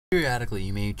Periodically,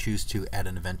 you may choose to add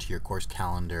an event to your course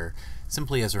calendar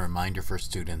simply as a reminder for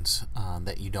students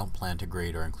that you don't plan to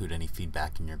grade or include any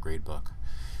feedback in your gradebook.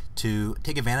 To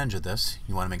take advantage of this,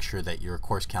 you want to make sure that your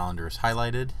course calendar is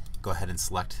highlighted. Go ahead and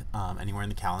select anywhere in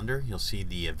the calendar. You'll see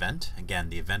the event. Again,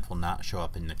 the event will not show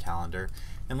up in the calendar.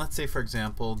 And let's say, for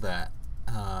example, that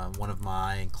one of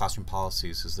my classroom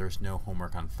policies is there's no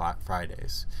homework on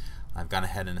Fridays. I've gone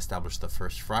ahead and established the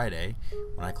first Friday.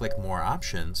 When I click More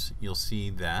Options, you'll see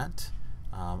that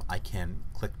I can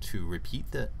click to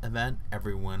repeat the event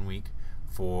every 1 week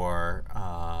for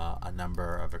a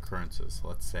number of occurrences.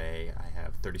 Let's say I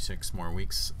have 36 more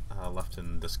weeks left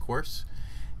in this course,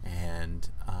 and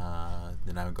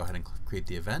then I would go ahead and create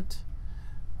the event.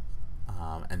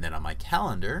 And then on my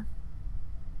calendar,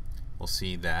 we'll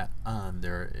see that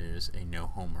there is a no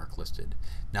homework listed.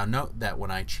 Now note that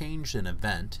when I change an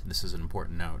event, this is an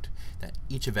important note, that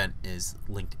each event is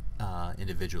linked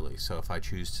individually. So if I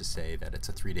choose to say that it's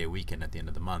a 3-day weekend at the end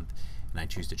of the month, and I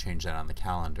choose to change that on the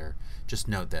calendar, just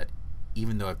note that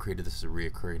even though I've created this as a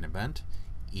reoccurring event,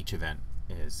 each event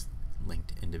is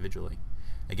linked individually.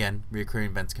 Again, reoccurring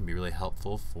events can be really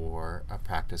helpful for a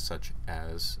practice such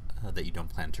as that you don't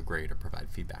plan to grade or provide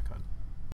feedback on.